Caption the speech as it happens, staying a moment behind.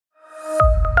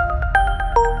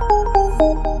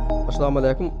अस्सलाम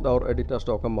वालेकुम the power editor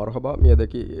stock मरहबा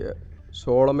मियदकी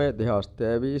 16 में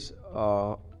 2023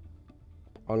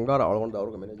 अंगार आळवण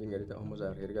दावर मैनेजिंग एडिटर हम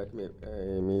ज़ाहिर हिरगा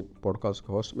मी पॉडकास्ट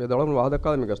होस्ट मी दावर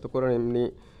वादका मी गस्त कोरन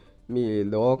मी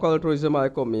लोकल टूरिज्म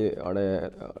आयको मी अने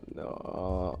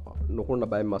नुकुंड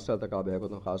बाय मसल तक बेको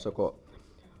तो खास को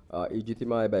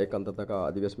इजितिमा बाइक अंत तक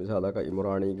आदिवासी मिसाल का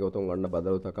इमरानी गोतों गण्ड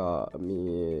बदल तक मी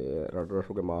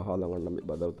रडरशु के माहौल गण्ड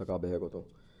बदल तक बेको तो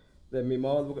मी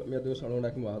मावल मी दो सणो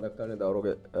नाक वादका ने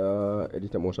दावरोगे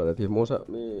एडिटर मोसा देती मोसा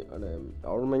मी अने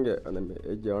आउल मेंगे अने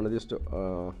a journalist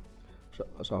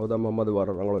शाहुदा Mohammad war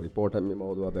Ranglo report me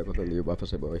मौदुआ Beko तो न्यू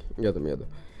बाफसे बोय यद मियद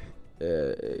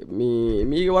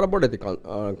मी वार बडति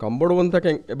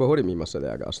कंबडवंतकें एबहोरि मी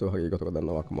मसलेयाग अस्तु हगी गोतो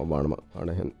दन्नवा कम बाणमा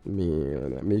अने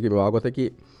मी की वागोते की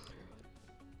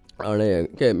अने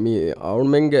के मी आउल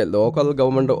मेंगे लोकल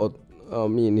गवर्नमेंट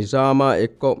मी निजामा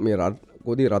एक्को मी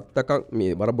कोदी रत्तक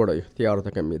मी बरबोड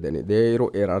इख्तियारतक मी देनी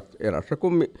देरो ए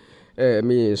राष्ट्रकुम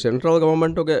मी सेंट्रल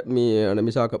गवर्नमेंट के मी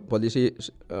मिसाक पॉलिसी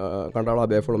कंडाला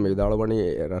बेफुल मी दाळवणी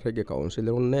राष्ट्रीय कौंसिल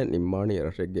उन्ने निम्माणी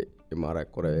राष्ट्रीय इमारा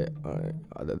कोरे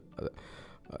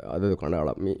अद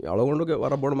कंडाला मी अळगोंडुगे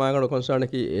वरबोड मागण कंसर्न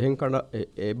की एहन कंड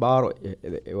ए बारो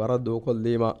ए वर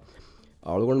दोकोल्दीमा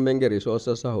अळगोंड मेंगे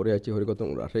रिसोर्सेस हुरि अच्छी हुरि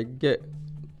गोतुं राष्ट्रीय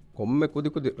कोम्मे कुदी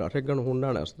कुदी राष्ट्रीय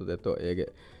हुंडाने अस्तु देतो एगे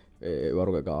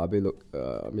වරුග ගාබිලු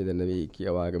මිදනවී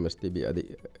කියවාගේ මස්තිබි අදි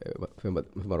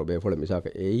මරු බේෆොල මිසාක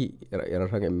එයි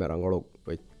එරටගෙන් මරංගලු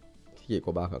කිය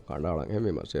කොබාක කණ්ඩාලන්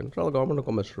එහෙම සෙන්ට්‍රල් ගවර්න්මන්ට්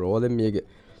කොමස් රෝලෙන් මියගේ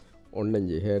ඔන්නෙන්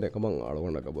ජීහේන කමං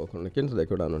අලගොන්න කබෝ කරන කින්ත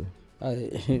දෙකඩනනේ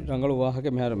ರಂಗಳು ವಾಹಕೆ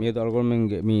ಮ್ಯಾರ ಮೀ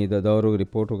ದೊಳಗೊಳ್ಮೆಂಗೆ ಮೀ ದವರು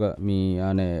ರಿಪೋರ್ಟುಗ ಮೀ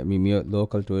ಆನೆ ಮೀ ಮೀ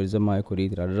ಲೋಕಲ್ ಟೂರಿಸಮ್ ಆಯ ಕುರಿ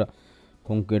ರಡ್ರ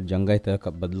ಕೊಂಕೇಟ್ ಜಂಗೈತ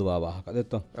ಬದಲುವಾ ವಾಹಕ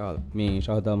ದೆತ್ತೋ ಮೀ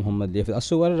ಶಾಹದಾ ಮೊಹಮ್ಮದ್ ದೇಫ್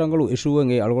ಅಸು ವರ ರಂಗಳು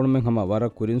ಇಶುವಂಗೆ ಅಳಗೊಳ್ಮೆಂಗೆ ಹಮ ವರ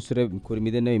ಕುರಿನ್ಸುರೆ ಕುರಿ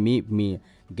ಮಿದೆನೆ ಮೀ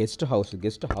ಗೆಸ್ಟ್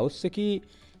ಹೌಸ್ ಸಕಿ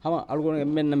ಹಮ ಅಳಗೊಣ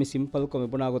ಎಮ್ಮೆನ್ ನಮಿ ಸಿಂಪಲ್ ಕೊ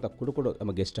ಮೆಬುನಾಗೋತ ಕುಡುಕುಡು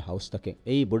ನಮ್ಮ ಗೆಸ್ಟ್ ಹೌಸ್ ತಕೆ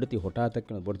ಏಯ್ ಬೊಡತಿ ಹೊಟಾ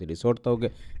ತಕ್ಕೆ ಬೊಡತಿ ರಿಸಾರ್ಟ್ ತವಗೆ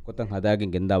ಕೊತಂ ಹದಾಗೆ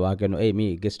ಗೆಂದಾ ವಾಕೆನು ಏಯ್ ಮೀ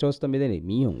ಗೆಸ್ಟ್ ಹೌಸ್ ತಮಿದೆನೆ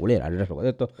ಮೀ ಹುಂ ಉಳೆ ಅಡರಟು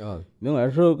ದೆತ್ತೋ ಮೀ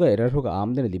ಅಡರಟುಗ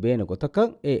ಆಮ್ದನೆ ಲಿಬೇನೆ ಕೊತಕ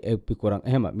ಏ ಪಿಕುರಂ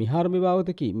එහෙම මිහාර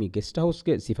මිවාවතකි මී ගෙස්ට් හවුස්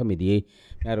ගේ සිෆ මිදියේ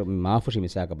යාර මාෆුෂි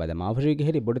මිසාක බද මාෆුෂි ගේ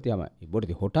හෙරි බොඩති හම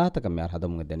බොඩති හොටාතක යාර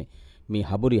හදමුන් දෙනි මී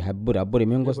හබුරි හැබ්බුරි අබ්බුරි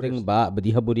මෙන් ගොස් දෙන් බා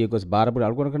බදි හබුරි ගොස් බාරබුරි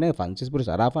අල්ගොන කනේ ෆ්‍රැන්සිස්පුරි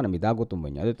සරාෆාන මිදා ගොතුම්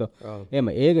වඤ්ඤා දෙතෝ එහෙම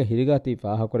ඒග හිරිගාති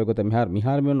පාහ කොර ගොත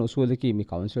මිහාර මෙන් උසුවලකි මී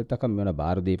කවුන්සිල් තක මෙන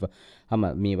බාර දීප හම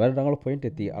මී වර රංගල පොයින්ට්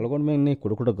එති අල්ගොන මෙන් නේ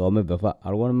කුඩ ගවම වෙෆා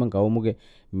අල්ගොන මෙන් ගවමුගේ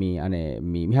මී අනේ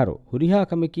මී මිහාරෝ හුරිහා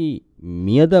කමකි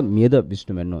මියද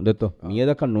විෂ්ණු මෙන්නෝ දෙතෝ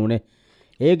මියද කන් නෝනේ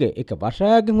ඒගේ එක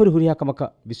වර්ෂායකින් හුරිහාකමක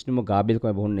විෂ්ණුම ගාබිල්කම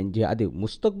බොහොන්නෙන්ජේ අද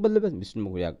මුස්තක්බල් බස් විෂ්ණුම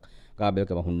හුරිහා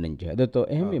ගාබිල්කම හුන්නෙන්ජේ අදතෝ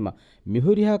එහෙමම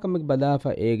මිහුරිහාකමක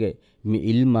බදාෆා ඒගේ මි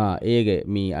ඉල්මා ඒගේ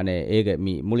මි අනේ ඒගේ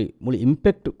මි මුලි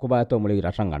ඉම්පැක්ට් කොබාතෝ මුලි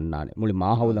රසන් ගන්නානේ මුලි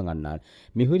මාහවුලන් ගන්නානේ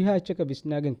මිහුරිහා එච්චක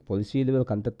විෂ්ණාගෙන් පොලිසි ලෙවල්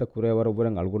කන්තත්ත කුරේවර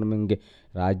උබරන් අල්ගුණමෙන්ගේ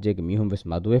රාජ්‍යයේ මිහුම් වෙස්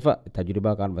මදුවෙෆා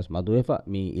තජරිබා කාන් වෙස් මදුවෙෆා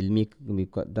මි ඉල්මි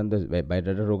දන්ද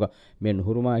බයිඩර රෝග මෙන්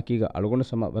හුරුමා කීග අල්ගුණ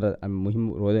සම වර මුහිම්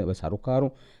රෝදේ සරුකාරු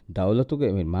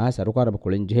දවලතුගේ මේ මහා සරුකාරබ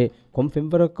කොලෙන්ජේ කොම්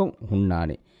ෆෙම්වරකම්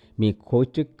ಹುಣ್ಣಾನೆ me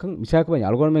ಕೋಚಕ್ಕಂ ವಿಶಾಖಪಂಜ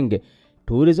ಅಳಗೊಳ್ಮೆಂಗೆ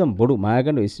tourism ಬೊಡು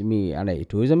ಮಾಯಗಂಡು me ಅನೆ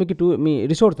ಟೂರಿಸಂಗೆ me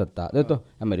resort ತತ್ತ ಅದತೋ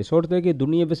ಅಮ ರಿಸೋರ್ಟ್ ತೆಗೆ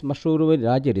ದುನಿಯಾ ಬೆಸ್ ಮಶೂರು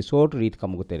ರಾಜ್ಯ ರಿಸೋರ್ಟ್ ರೀತಿ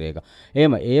ಕಮಗುತೆರೇಗ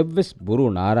ಏಮ ಏವೆಸ್ ಬುರು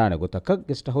ನಾರಾಯಣ ಗೊತಕ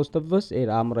ಗೆಸ್ಟ್ ಹೌಸ್ ತವ್ವಸ್ ಏ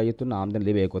Rama ರಯತುನ ಆಮ್ದನ್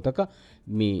ಲಿಬೆ ಗೊತಕ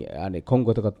me ಅನೆ Kong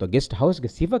ಗೊತಕತ್ತ guest house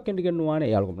ಗೆ ಸಿಫ ಕೆಂಡಿಗೆ ನುವಾನೆ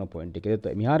ಯಾಲ್ಗೊನ ಪಾಯಿಂಟ್ ಗೆ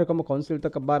ದೆತ ಮಿಹಾರಕಮ ಕೌನ್ಸಿಲ್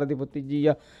ತಕ ಬಾರದಿ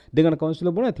ಪೊತ್ತಿಜಿಯ දෙගන කවුන්සිල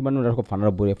බොන තිමන්න රක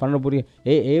ෆනරබුරිය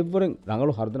ඒ ඒවරෙන්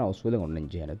රංගලු හර්දන අවස්වලෙන් ඔන්නෙන්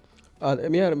ජේනද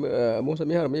මිහාර මොස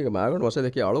මිහාර මේක මාගන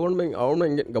වසදකි අලගොන්මෙන්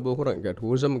අවුනෙන් ගබෝ කරන් ගේ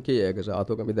ටූරිසම් කී ඒක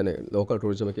සාතුක මිදනේ ලෝකල්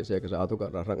ටූරිසම් කී ඒක සාතුක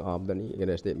රරන් ආම්දනි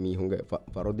ගෙනස්තේ මීහුන්ගේ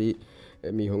පරොදි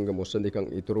මීහුන්ගේ මොස්සන්දිකන්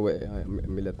ඉතුරු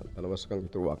මිලත තනවස්කන්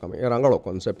ඉතුරු වාකම ඒ රංගලෝ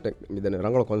කොන්සෙප්ට් එක මිදනේ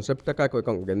රංගලෝ කොන්සෙප්ට් එකක්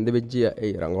එකන් ගෙන්දි වෙජ්ජිය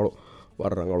ඒ රංගලෝ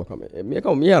වර රංගලෝ කම මේක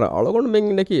මිහාර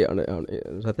අලගොන්මෙන් නකි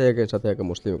සතේක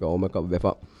මුස්ලිම් කවමක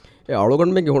වෙෆා ඒ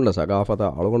අලගොන්මෙන්ගේ හොන්න සගාෆත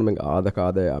අලගොන්මෙන්ගේ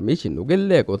ආදකාදය මිචි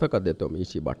නුගෙල්ලේ කොතක දෙතෝ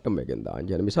මිචි බට්ටම් එකෙන්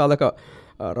දාන්ජන මිසාලක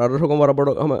රරසකොම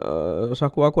වරබඩ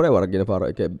සකුවා කොරේ වරගෙන පාර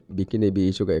එක බිකිනි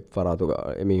බීචුක එක් ෆරාතුක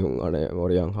එමිහුන් අනේ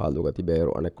මොරියන් හාලුක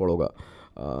තිබේරු අනේ කොළොග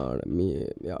මේ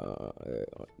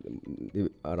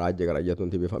රාජ්‍ය කරයතුන්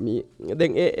තිබෙ ෆමි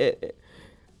දැන්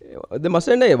de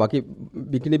masene waki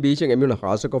bikini beach en emuna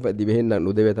khasako dibehenna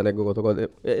nudewe tanek gotoko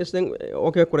esen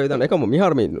okay kore dan ekam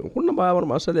mihar me kunna bawar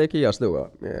masale ki asduga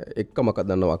ekkama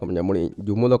kadanna wakam nyamuni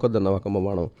jumulo kadanna wakam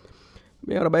wano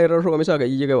me ara bayra ro misaga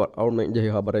iyege awun me je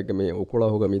habare ke me ukula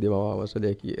hoga mi dewa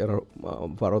masale ki er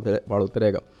farote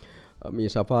paluterega mi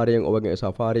safariyen obage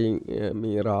safariyin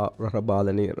mi ra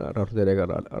balani raruterega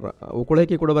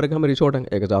ukuleki kuda bargam resort an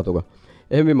eka zatuga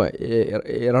ehmima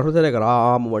e raruterega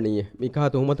ra am wani mi ka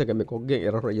to humateke me kogge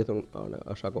eraru yetun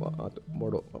ashako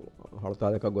modo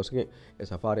halta deka gosge e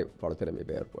safari palatere mi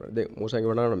bear por de musangi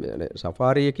wanana me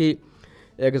safari ki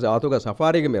eka zatuga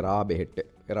safari ge me ra behette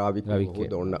ra wiki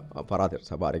donna parater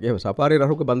safari ge safari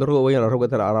raruga bandaru oya raruga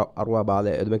ter arwa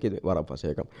bale edmeki wara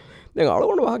pasekam den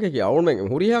algon wahage ki awun men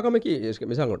huriya kame ki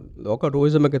misang local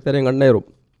tourism ke teren anneru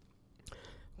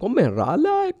komme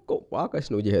rala ekko wakas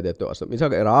nu je hedetto as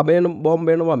misag raben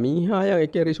bombenwa miha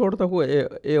ek resort taku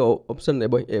e option e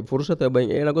boy e fursata boy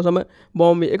e nago sama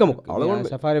bombi ekam algon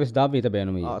safari ves davi ta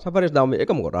benu mi safari ves davi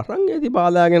ekam rarang edi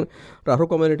balagen raru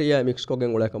community ya mix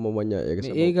kogen ula kam wanya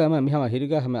ega ma mihama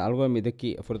hiriga hama algon mi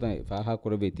dekki furtan faha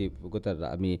korbe ti gotar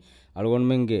mi algon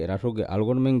menge raruge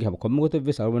algon menge hama kommugote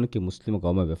ves algon ki muslim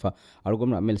goma vefa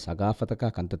algon amel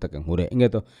sagafataka kantataka hure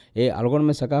ingeto e algon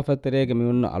me sagafaterege mi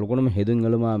unna algon me hedun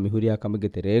aluma mihuriya kamage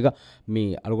terega mi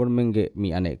algon menge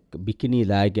mi ane bikini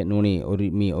laage noni ori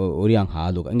mi oriyan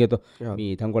haluga ingeto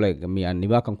mi tangole mi an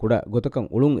niwakan kuda gotakan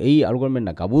ulun ei algon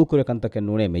menna gabu kure kantaken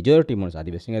none majority mon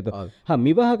sadi ves ingeto ha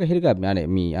miwaha hiriga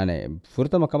mi ane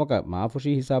furtama kamaka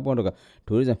maafushi hisabondoga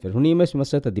tourism ferhunimes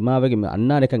masata dimavege mi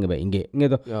annane kan ebe inge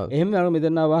ingeto එහෙම අර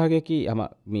මෙදන්නා වාහගේ කි යම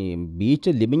මේ beach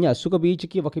ලිබින්න අසුක beach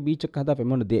කි වකි beach එක හදා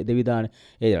පෙමොන දෙවිදාන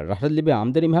ඒ රහත් ලිබේ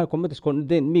ආම්දරි මහල් කොම්මද ස්කොන්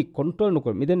දෙන් මි කන්ට්‍රෝල්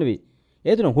නොකර මෙදන්න වේ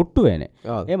ඒතුන ಹುಟ್ಟು ವೇನೆ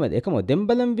එහෙම එකම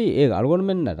දෙම්බලම් වී ඒ අල්ගොන්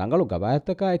මෙන්න රංගලු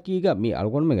ගබායත්තක කීග මේ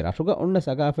අල්ගොන් මෙගේ රසුග ඔන්න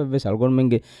සගාෆෙව්වෙස් අල්ගොන්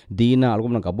මෙන්ගේ දීන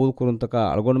අල්ගොන් ගබූල් කුරුන්තක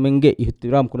අල්ගොන් මෙන්ගේ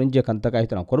ඉහතිරාම් කුරංජිය කන්තක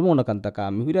හිතන කොරමොන කන්තක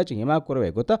මිහිරාචි හිමා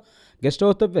කරවේ ගොත ගෙස්ට්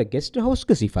හවුස් තව ගෙස්ට් හවුස්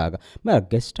ක සිෆාග මා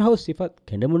ගෙස්ට් හවුස් සිෆත්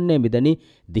කෙඬමුන්නේ මිදනි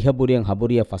දිහබුරියන්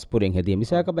හබුරිය ෆස්පුරියන් හෙදී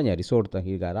මිසාක බඤ්ඤා රිසෝට් ත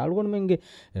හිගා අල්ගොන් මෙන්ගේ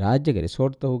රාජ්‍යගේ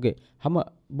රිසෝට් ත හුගේ හැම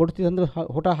බොඩති හඳ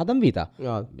හොට හදම් වීතා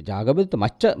ජාගබෙත්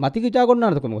මච්ච මතික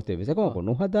ජාගොන්නානද කොමොතේ වෙසකම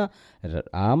කොනුහදා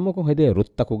ආම්මකො හෙදේ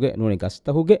රුත්තකුගේ නෝනි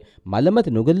ගස්තකුගේ මලමත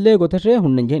නුගල්ලේ ගොතේ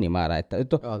ಹುಣ್ಣන් ජේ නිමාරායත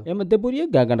එතෝ එම දෙබුරිය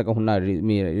ගාගණක ಹುಣ್ಣා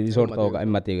මේ රිසෝට් තෝග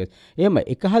එම්මතේ එම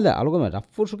එකහල අලගම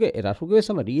රෆ්ෆුෂුගේ රසුගේ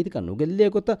සම රීතික නුගල්ලේ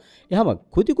ගොත එහම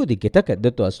කුති කුති ගෙතක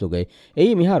දෙතෝ අස්ලුගේ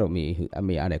එයි මිහාරෝ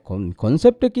මේ අනේ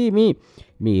කොන්සෙප්ට් කි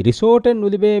මේ රිසෝට් එක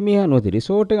නුලිබේ මිහා නොති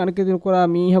රිසෝට් එක අනකදින කරා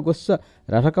මීහ ගොස්ස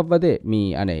රරකබ්බදේ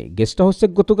මේ අනේ ගෙස්ට් හවුස්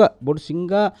එක ගොතුක බොඩු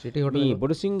සිංගා මේ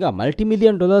බොඩු සිංගා මල්ටි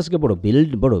මිලියන් ඩොලර්ස් ගේ බොඩු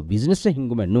බිල්ඩ් බොඩු බිස්නස් එක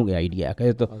හිඟුම නුගේ අයිඩියා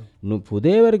එකයත නු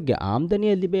පුදේවර්ගේ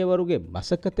ආම්දනිය ලිබේ වරුගේ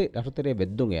මසකතේ රටතරේ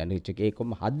වෙද්දුගේ අනේ චෙක් ඒ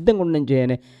කොම හද්දෙන් ඔන්නන්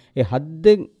ජේනේ ඒ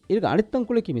හද්දෙන් ඉරක අනිත්තන්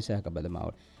කුලේ කිමිසයක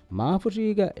බලමාව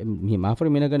මාෆුරිග මේ මාෆුරි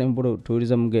මිනගන බොඩු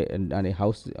ටූරිසම් ගේ අනේ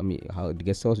හවුස් මේ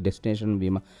ගෙස්ට් හවුස් ඩෙස්ටිනේෂන්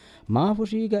වීම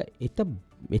මාෆුරිග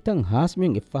එතන්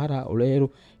හාස්මියෙන් එෆාරා ඔලේරු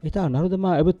එතා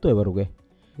නරුදමා එබුත්තෝ වරුගේ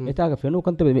එතාග ෆෙනු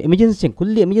කන්ත එමර්ජන්සියෙන්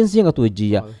කුල්ලි එමර්ජන්සියෙන් අතු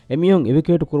එජ්ජියා එමියොන්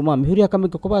එවිකේට කුරුමා මිහුරියා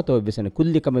කමක කොපාතෝ වෙසන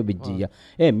කුල්ලි කම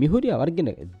බිජ්ජියා මිහුරියා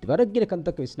වරගින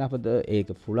කන්තක විස්නාපද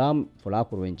ඒක ෆුලා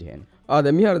කුරුවෙන් ජෙහෙන්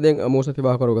මිහාර දෙන් මෝසති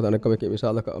බාකරුක තනකමක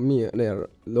මිසාලක මි නේ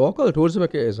ලෝකල් ටූරිසම්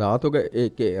එකේ සාතුක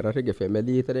ඒකේ රටගේ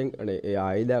ෆැමිලි තරෙන් අනේ ඒ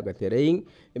ආයිලාග තෙරෙයින්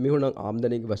එමිහුණන්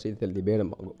ආම්දනික වසීතෙල්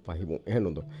දිබේන පහිමු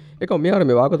එහෙනුදු ඒක මිහාර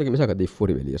මේ වාකතක මිසක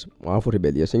දිෆ්ෆුරි බෙලියස් මාෆුරි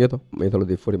බෙලියස් ඉංගතෝ මේතල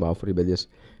දිෆ්ෆුරි මාෆුරි බෙලියස්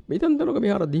මිතන් තනක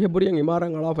මිහාර දිහබුරියන්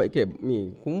ඉමාරන් අලාෆා ඒකේ මි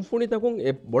කුම්ෆුනි තකුන්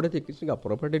ඒ බොඩති කිසිගා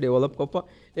ප්‍රොපර්ටි ඩෙවලොප් කොප්පා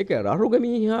ඒකේ රරුග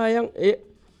මිහායන් ඒ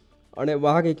අනේ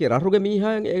වාහගේ ඒකේ රරුග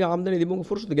මිහායන් ඒ ආම්දනි දිමුක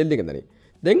ෆුර්සුත ගෙල්දිගෙන දනි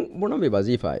den bona me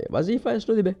wazifa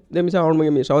esno dibe den misa on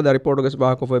me sawda report gas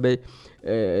ba ko febe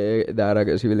dara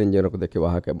civil engineer ko dekke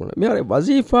waha ka bona me are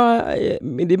wazifa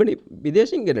me dibani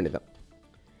bidesin gedene ta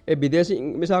e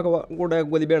bidesin misa ko goda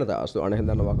godi bena ta astu ane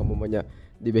hendanna wa kam manya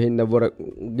dibe hinna bor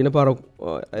gina paro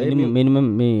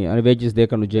minimum me ane wages de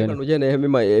kanu jene ehme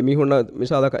mi honna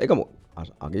misala ka ekamo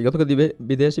age gotoka dibe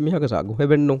bidesi miha ka sa go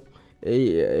hebenno ei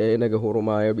enage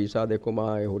horuma e bisa dekoma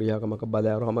e horiya kamaka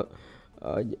balaro hama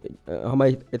hama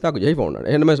එතාක ජයි phone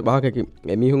එහෙනම බාහකක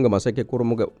මිහුංග මසක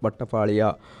කුරුමුග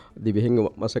බට්ටපාලියා දිවිහිංග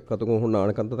මසක කතුගු හුන්න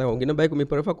අනකන්ත තව ගින බයික මි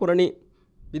පරෆ කරණි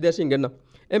විදේශින් ගෙන්න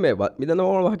එමෙ මිදන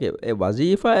වහක ඒ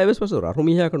වසීෆා එවස් පසු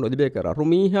රරුමිහා කන නොදිබේ කර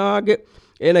රරුමිහාගේ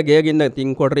එන ගේගින්න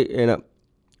තින් කොටරි එන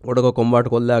ගොඩක කොම්බාට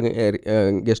කොල්ලාගේ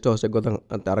ගෙස්ට් හවුස් එක ගොතන්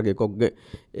තරගේ කොග්ගේ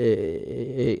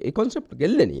ඒ කොන්සෙප්ට්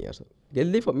ගෙල්ලෙනී අස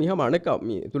ගෙල්ලි මිහම අනක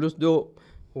මි තුලුස් දෝ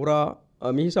හුරා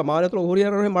මිහි සමානතර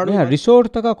හොරියර මඩ රිසෝට්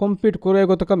තක කොම්පීට් කරේ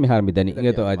ගොතක මිහාර මිදනි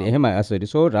ඒතෝ අද එහෙම අස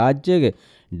රිසෝට් රාජ්‍යයේ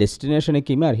ඩෙස්ටිනේෂන්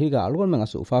එකේ මිහාර හිග අලුගොන් මං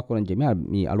අස උෆා කරන් ජෙ මිහාර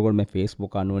මි අලුගොන් මේ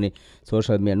Facebook අනුනේ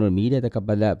සෝෂල් මීඩියා තක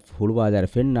බල හුළුවාදාර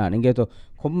ෆෙන්නා නේතෝ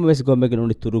කොම්මෙස් ගොම්බෙක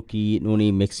නෝනි තුරුකි නෝනි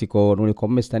මෙක්සිකෝ නෝනි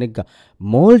කොම්මෙස් තනික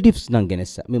මෝල්ඩිව්ස් නං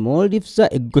ගෙනස්ස මේ මෝල්ඩිව්ස්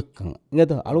එග්ගක්කන්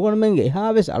නේතෝ අලුගොන් මංගේ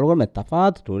එහාවෙස් අලුගොන් මේ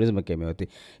තෆාත් ටූරිසම් එකේ මෙවති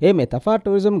ඒ මේ තෆාත්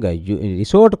ටූරිසම් ගේ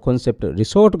රිසෝට් කොන්සෙප්ට්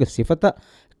රිසෝට් ගේ සිෆත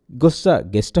ಗೊಸ್ಸ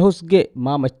ಗೆಸ್ಟ್ ಹೌಸ್ಗೆ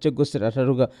ಮಾ ಮಚ್ಚ ಗೊಸ್ಸ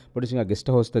ರಟರುಗ ಪೊಡಿಸಿಂಗ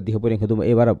ಗೆಸ್ಟ್ ಹೌಸ್ ತ ದಿಹಪುರಿ ಹೆದುಮ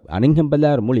ಏ ವರ ಅನಿಂಗ್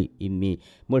ಹೆಂಬಲ್ಲಾರ ಮುಳಿ ಇಮ್ಮಿ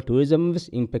ಮುಳಿ ಟೂರಿಸಂ ವಿಸ್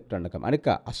ಇಂಪೆಕ್ಟ್ ಅನ್ನಕಮ ಅನಿಕ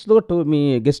ಅಸ್ಲೋ ಟು ಮಿ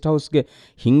ಗೆಸ್ಟ್ ಹೌಸ್ಗೆ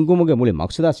ಹಿಂಗುಮುಗೆ ಮುಳಿ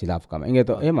ಮಕ್ಸದಾ ಸಿಲಾಫ್ ಕಮ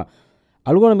ಎಂಗೆತೋ ಏಮ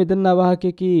ಅಳುಗೋಣ ಮಿದನ್ನ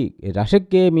ವಾಹಕಿ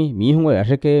ರಶಕ್ಕೆ ಮೀಹುಂಗ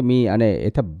ರಶಕ್ಕೆ ಮೀ ಅನೆ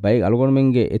ಎತ ಬೈ ಅಳುಗೋಣ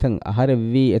ಮೆಂಗೆ ಎತಂ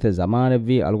ಆಹಾರವಿ ಎತ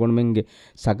ಜಮಾನವಿ ಅಳುಗೋಣ ಮೆಂಗೆ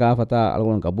ಸಕಾಫತ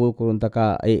ಅಳುಗೋಣ ಕಬೂಲ್ ಕುರುಂತಕ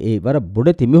ಏ ವರ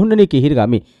ಬುಡೆ ತಿಮಿಹುಂಡನಿ ಕಿ ಹಿರ್ಗ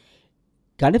ಮಿ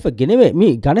ಗಣೆಫ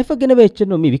ಗೆನೆವೆ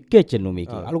ಎಚ್ಚನ್ನು ಮಿ ವಿಕ್ಕೆ ಎಚ್ಚನ್ನು ಮಿ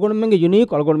ಅಳುಗೋಣ ಮೆಂಗೆ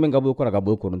ಯುನೀಕ್ ಅಳುಗೋಣ ಮೆಂಗೆ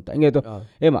ಗಬೂಲ್ ಕುರುಂತ ಎಂಗೆತೋ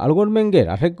ಏಮ ಅಳುಗೋಣ ಮೆಂಗೆ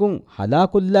ರಶಕ್ಕುಂ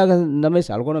ಹದಾಕುಲ್ಲಾಗ ನಮೆಸ್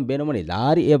ಅಳುಗೋಣ ಬೇನಮನಿ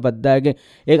ಲಾರಿ ಎ ಬದ್ದಾಗೆ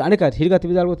ಏ ಅನೆಕ ಹಿರ್ಗ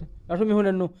ತಿವಿದಾಲ್ಗೋತ Rashu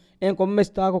ಮಿಹುನನ್ನು en kommes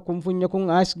taako kumfunyakun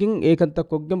asgin ekanta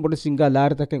koggen bodu singa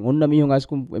laritaken onna mihun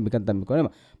askum mikantam mikone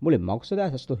muli maksada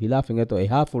sasto hilafin eto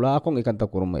eha fulakon ekanta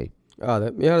kurumai ade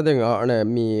mihara den ane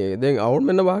mi den awun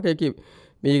menna wahake ki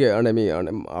mige ane mi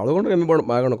ane algonda mi bod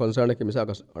maagano concern ki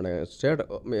misaka ane state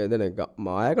me den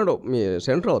maagano mi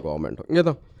central government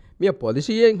ngeto mi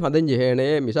policy en haden jehene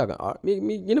misaka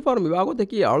mi uniform vivago te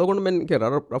ki algonda men ke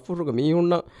rafuruga mi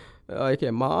hunna ඒක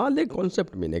මාලේ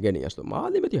concept මි නෙගෙනි අස්තු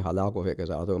මාලේ මෙති හදාකෝ එක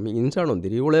සාතෝ මි ඉන්සානොන්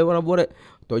දිරිඋලේ වර බොරේ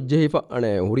තොජ්ජේ හිප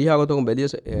අනේ හුරියා ගොතොන්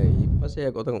බෙලියස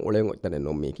ඉපසේ ගොතොන් උලෙන් ඔත්තනේ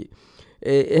නොම්මිකි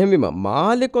එහෙමිම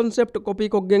මාලේ කොන්සෙප්ට් කොපි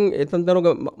කොග්ගෙන් එතන් දනොග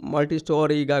මල්ටි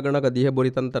ස්ටෝරි ගාගනක දිහ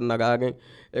බොරි තන්තන් නගාගෙන්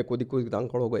ඒ කුදි කුදි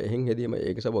තංකොලෝග එහෙන් හෙදීම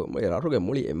ඒක සබ මේ රරුගේ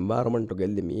මුලි එන්වයරන්මන්ට්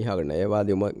ගෙල්ලි මීහාග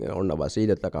නේවාදී ඔන්න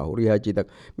වසීලතක හුරියා චිතක්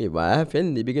මේ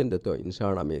වාෆෙන් දිබිගෙන් දතෝ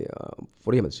ඉන්සානා මේ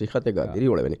ෆුරියම සිහතේ ගා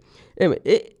දිරිඋලේ වෙනි එමෙ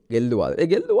ඒ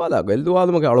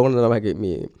ಗೆಲ್ಲುವಾದಮಗೆ ಅಳಗೊಂಡ ನಮಗೆ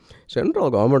ಮೀ ಸೆಂಟ್ರಲ್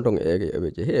ಗವರ್ಮೆಂಟ್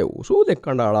ಏಗೆ ಹೇ ಉಸೂದೆ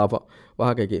ಕಂಡ ಅಳಾಪ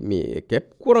ವಾಹಕಕ್ಕೆ ಮೀ ಕೆಪ್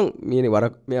ಕುರಂ ಮೀನಿ ವರ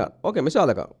ಮೇ ಓಕೆ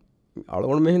ಮಿಸಾಲಕ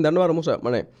ಅಳಗೊಂಡ ಮೇಹಿಂದ ಅನ್ನವಾರ ಮುಸ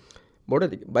ಮನೆ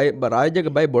ಬೊಡತಿ ಬೈ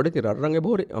ರಾಜ್ಯಕ್ಕೆ ಬೈ ಬೊಡತಿ ರರ್ರಂಗೆ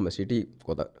ಬೋರಿ ಆಮೇಲೆ ಸಿಟಿ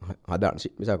ಕೊತ ಹದಾಣಿಸಿ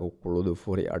ಮಿಸಾಕ ಕುಳುದು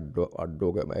ಫೋರಿ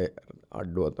ಅಡ್ಡೋಗೆ ಬೈ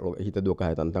ಅಡ್ಡೋ ಹಿತದು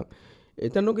ಕಾಯ್ತಂತ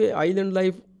ಎತನುಗೆ ಐಲ್ಯಾಂಡ್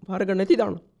ಲೈಫ್ ಫಾರಗ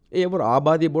ನೆತಿದಾಣ ඒවර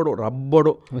ආබාධී බොඩෝ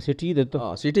රබ්බොඩෝ සිටීදත්ත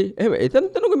සිටි එම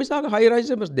එතනතනක මිසාක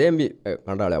හයිරයිසමස් දේම්වි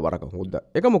කණ්ඩාලය වරක හුද්ද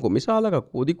එකමකු මිසාලක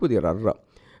කුදිකුදි රර්ර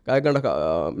ගයගණක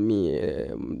මේ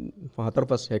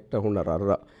 4-5 හෙක්ටර් හුන්න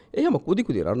රර්ර එහෙම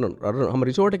කුදිකුදි රන්න හම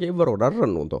රිසෝට් එකේ ඉවර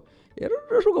රර්රන්න උන්තෝ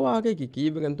එරසුක වාගේ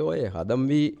කීබෙන් තෝ ඒ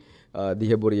හදම්වි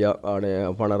දිහ බොරියා අනේ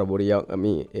පනර බොරියා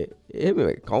මේ එහෙම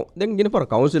දැන් ගින පර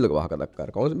කවුන්සිල් එක වහක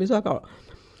දක්කාර කවුන්සිල් මිසාක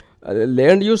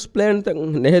land use plan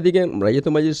nehedigen rayatu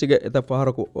majlisige eta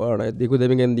paharaku diku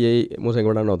demigen diye musen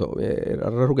wadannoto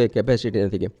arruge capacity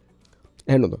netike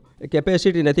ehnodo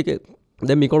capacity netike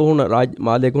den mikolu hunna raj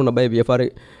maadek hunna bay vfr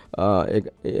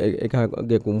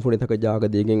ekage kumfuni taka jaga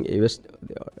digen eves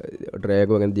drag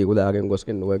wagen digu dagen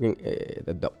gosken nuwagen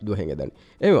du henge dan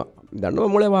ema danno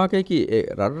mole wahake ki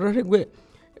rarrege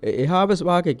ehabes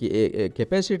wahake ki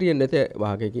capacity nete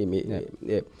wahake ki mi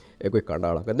ඒකේ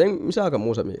කණ්ඩායමක දැන් මිසාක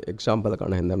මෝසම example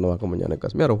කන හෙන්දනවා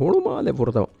කමඤ්ඤනකස් මෙර හුණුමාලේ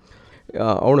පුරතම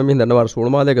අවුණ මින් දන්නවර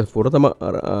සුණුමාලේක පුරතම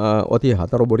ඔති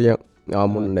හතර බොරියන්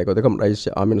ආමුන් නෙක දෙකම rice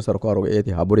ආමින සරකාරෝ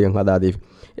ඒති හබොරියන් හදාදී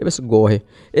එවස් ගෝහෙ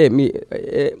ඒ මි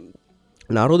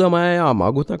narudaමය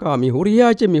මගුතක මි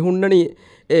හුරියාච මිහුන්නනි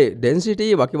ඒ density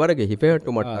වකිවරගේ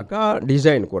හිපේට්ටු මට්ටක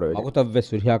design කරවෙල මගුතව්ව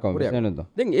සුරියාකම වෙනද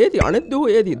දැන් ඒති අනෙද්දු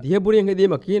ඒති දියබුරියෙන්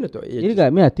හෙදීම කියනතෝ ඊග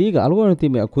මේ තීග අලුගොන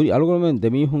තී මේ කුරි අලුගොන මෙන්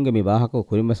දෙමීහුන්ගේ මේ වාහක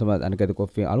කුරිම සම අනකද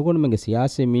කොෆි අලුගොන මෙන්ගේ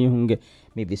සියාසේ මීහුන්ගේ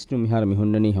මේ විෂ්ණු මිහාර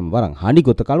මිහුන්නනි හම් වරන් හනි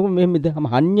ගොත කලුගොන මෙහෙම මිද හම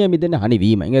හන්නේ මිදෙන හනි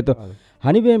වීම එංගතෝ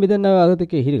හනි වේ මිදෙන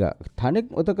අගතකේ හිරිග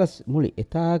තනෙක් ඔතකස් මුලි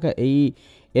එතාක එයි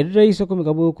එරයිසකම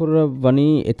ගබු කරවනි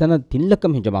එතන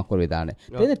තිල්ලකම ජමා කරවේ දානේ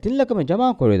තෙන තිල්ලකම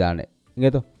ජමා කරවේ දානේ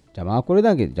එංගතෝ ජමා කරේ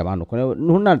දාගේ ජමා නොකර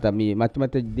නුන්නාට මේ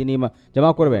මත් දිනීම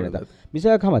ජමා කර වෙනද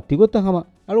මිසක හම තිගොත්තම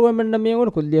අලුවෙන් මෙන්න මේ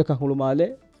වුණ කුල්ලියක හුළුමාලේ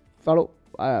ෆලෝ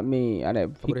මේ අනේ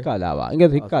හික්කාදාවා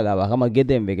ඉංගද හික්කාදාවා හම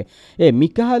ගෙදෙන් වෙගේ ඒ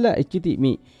මිකහල එච්චිති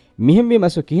මේ මිහෙම් මේ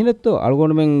මස කිහිනත්තෝ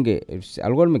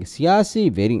අලුගොන්මගේ සියාසී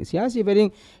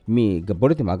වෙරින් මේ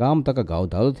බොඩති මගාම් තක ගව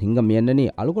දවුත් හිංග මියන්නනි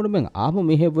අලුගොන්මෙන් ආම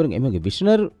මෙහෙවරන් එමගේ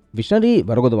විෂනරි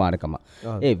වරගොදවානකම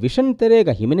ඒ විෂන් තරේක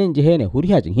හිමනෙන් ජෙහෙනේ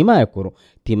හුරියාචින් හිමායක් කරු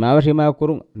තිමාව හිමායක්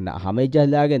කරු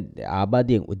හමෙජලාගෙන්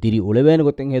ආබාදියෙන් උදිරි උලවේන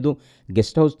ගොතෙන් හෙදුන්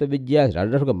ගෙස්ට් හවුස් ත විජ්ජා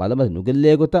රඩරක මලම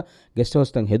නුගල්ලේ ගොත ගෙස්ට්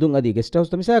හවුස් තන් හෙදුන් අදී ගෙස්ට් හවුස්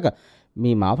ත මිසක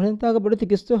මේ මාවරෙන්තාක බොඩති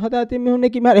ගෙස්ට් හදාතේ මෙහුන්නේ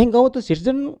කි මාර එහෙන් ගවත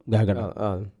සිටිසන් ගහගෙන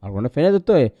අලුගොන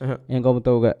ෆෙනදතෝ එහෙන්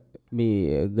ගවතෝග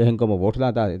මේ ගහෙන්කම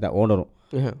වෝට්ලා තා ඕනරු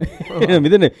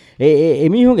මිදන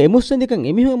එමිහුන් එමුස්සෙන්දිකන්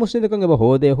එමිහුන් එමුස්සෙන්දිකන් එබ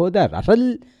හෝදේ හෝදා රටල්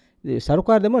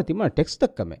සරකාර දෙම තිම ටෙක්ස්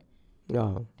දක්කම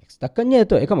ටෙක්ස් දක්කන්නේ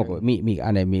તો එකමකෝ මි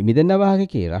අනේ මිදෙන්න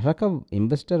වාහකේ රටක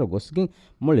ඉන්වෙස්ටර් ගොස්කින්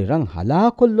මොලි රන්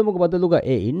හලා කොල්ලමක බදලුග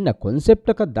ඒ ඉන්න කොන්සෙප්ට්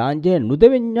එක දාංජේ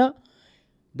නුදෙවෙඤ්ඤා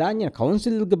දාඤ්ඤ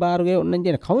කවුන්සිල් ගේ බාරගේ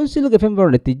ඔන්නන්ජේ කවුන්සිල් ගේ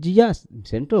ෆෙම්බර් තිජ්ජියා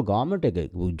සෙන්ට්‍රල් ගවර්න්මන්ට්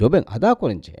එක ජොබෙන් අදා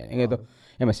කොරෙන්චේ එංගේතෝ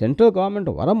එම සෙන්ට්‍රල් ගවර්න්මන්ට්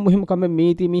වරම් මුහිම කම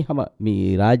මීති මී හම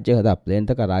මී රාජ්‍ය හදා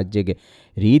ප්ලේන්තක රාජ්‍යගේ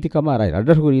රීතිකම අර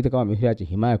රඩරු රීතිකම මිහිරාචි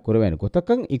හිමාය කුරවෙන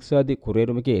කොතකන් ඉක්සාදී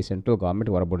කුරේරුමකේ සෙන්ට්‍රල්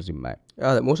ගවර්න්මන්ට් වරබොඩ සිම්මයි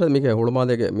මොසද මේක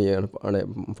හොළුමාදගේ මේ අනේ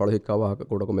ෆලහික්කවා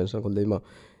කොඩක මෙන්සන් කොල්දීම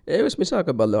ඒවස්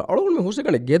මිසාක බල්ල අලුගොන් මේ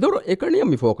හුසකනේ ගෙදොර එකනියම්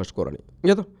මි ෆෝකස් කරනි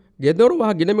යතෝ ගෙදොර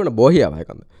වා ගිනෙමන බෝහියා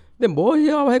වහකන්ද දැන්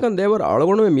බෝහියා වහකන් දේවර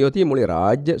අලුගොන් මේ මියොති මුලි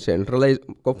රාජ්‍ය සෙන්ට්‍රලයිස්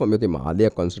කොෆ මියොති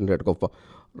මාදිය කොන්සන්ට්‍රේට් කොෆ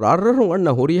රාරරු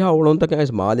වන්න හොරියා උලොන්තක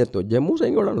ඇස් මාදිය තො ජෙමු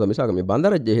සෙන්ගොලන මිසාක මේ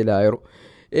බන්දර ජෙහිලා අයරු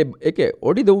ඒක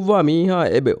ඔඩි දුව්වා මීහා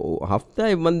එබේ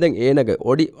හෆ්තයි මන්දෙන් ඒනක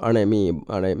ඔඩි අනේ මී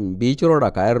අනේ බීච් රෝඩ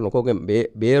කයර නොකෝගෙන්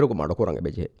බේරුක මඩ කරන්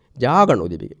එබේ ජාගන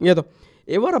උදිබි යතෝ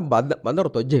ඒවර බන්දර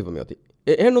තොජ්ජෙහිව මියොති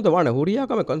එහෙනුද වාන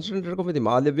හුරියාකම කන්සන්ට්‍රේට් කොෆති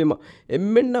මාලෙවීම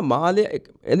එම්මෙන්න මාලය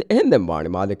එහෙන් දැන් වානි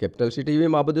මාලය කැපිටල් සිටි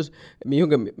වීම අබදුස්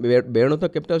මීහුගේ බේනොත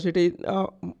කැපිටල් සිටි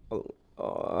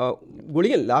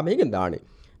ගුලිගෙන් ලාභයෙන් දානේ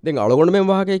දැන් අලගොණ මෙන්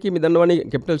වාහකේ කි මිදන්නවනි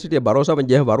කැපිටල් සිටි බරෝසාවෙන්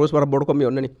ජෙහ බරෝස් වර බොඩ කොම්මි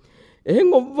ඔන්නනි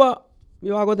එහෙන් ඔව්වා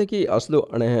මිවාගොතකි අස්ලු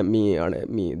අනේ මී අනේ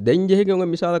මී දැන් ජෙහගේ උන්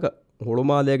මිසාලක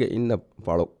හොළුමාලයගේ ඉන්න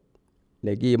පළො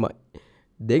ලැගීම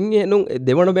දැන් එනුන්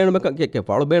දෙවන බේනමක කෙක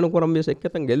පළො බේන කරම් මිස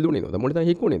එක්කතන් ගෙල්ලුනි නෝ මොනිත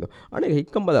හික්කුනි නෝ අනේ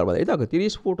හික්කම් බදාර බද ඒතක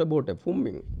 30 ෆූට බෝට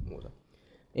ෆුම්මින් මොසා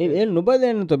ඒ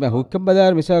නුබදෙන් තොම හුක්කම්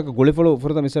බදාර මිසාක ගොලිෆලු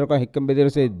ෆුරත මිසරක හික්කම්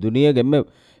බෙදරසේ දුනිය ගෙම්ම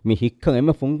mi hikkan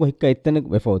emme fungo hikka etten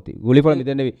wefoti gulifala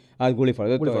midennevi a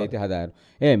gulifala to ete hadar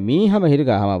mi hama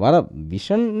hiriga hama wara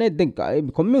vision ne den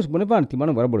commerce bonepan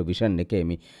timanu wara bodu vision ne ke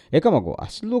mi ekamago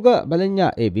asluga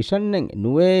balenya e vision nen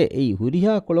nuwe ei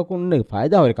huriha kolokunne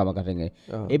faida hore kama katenge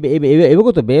ebe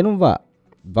goto beenumwa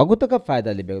වගුතක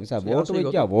ෆයිදා ලිබෙක නිසා water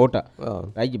වෙච්චා water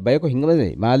රයි බයක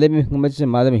හිංගමසේ මාලෙම හිංගමසේ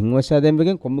මාලෙම හිංගමසා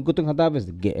දෙම්බෙන් කොම්මුකුතුන් හදාපෙස්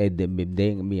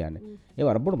දෙන් මියන්නේ ඒ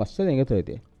වරබොඩ මස්සෙන් එකතෝ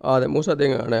ඉතින් ආද මොසා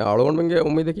දෙන් අනේ අලගොන්මගේ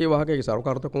උම්මීද කී වහකේ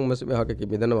සරකාරතකුන් මස් වහකේ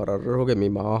මිදන වරරෝගේ මේ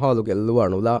මහාලු ගෙල්ලුවා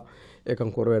නුලා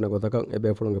එකන් කොරවෙන ගොතකන්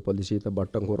එබේ ෆුලුන්ගේ පොලිසිත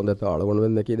බට්ටන් කොරන්දත අලගොන්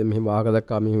වෙන්න කී දෙ මෙහි වාහක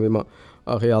දක්කා මිහිම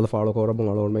අඛයාල ෆාලෝ කොරබන්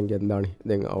අලගොන්මෙන් ගෙන්දානි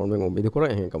දැන් අලගොන්මෙන් උම්මීද කොර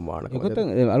එහෙකම් වාන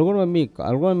එකතන්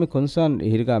අලගොන්ම කොන්සර්න්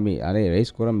හිරිකා මේ අනේ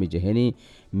රේස් කොරම් මි ජෙහෙනි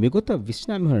මිගොත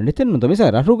විශ්නාමි හොන නෙතෙන්නු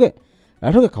තොමසා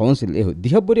රටුගේ කවුන්සිල් ඒ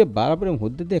දිහබුරිය බාරපරම්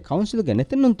හොද්දේ කවුන්සිල් ගේ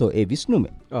නෙතෙන්නු ඒ විශ්නුමෙ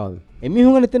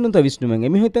එමිහුග නෙතෙන්නු විශ්නුමෙන්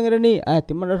එමිහුතංගරණි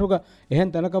තිම්මන රටුග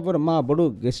එහෙන් තනකපුර මා බොඩු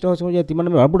ගෙස්ට් හවුස් මොජේ තිම්මන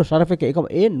මේ වබුඩ ශරෆෙක එක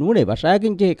ඒ නුනේ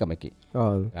වශාකින් ජේ එකමකි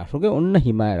රටුගේ ඔන්න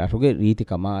හිමයි රටුගේ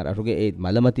රීතිකම රටුගේ ඒ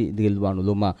මලමති දිල්වානු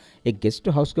ලුමා ඒ ගෙස්ට්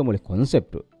හවුස් ගේ මොලේ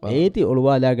කොන්සෙප්ට් ඒති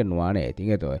ඔළුවාලාගේ නුවානේ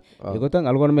ඉතින් ඒතෝ ඒගොතන්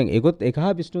අලගොන්මෙන් ඒගොත්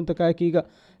එකහා විශ්නුන්තකයි කීග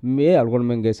මේ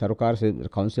අලගොන්මෙන්ගේ සරකාර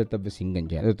කවුන්සිල් තබ්බ සිංගන්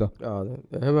ජයදතෝ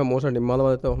එහෙම මොසා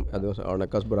නිම්මාලවදතෝ අද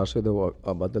අනකස් බරස්වද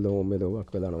බදලෝ මෙදෝ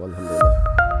වක්වදාන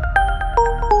වල්හම්දුලිල්ලාහ්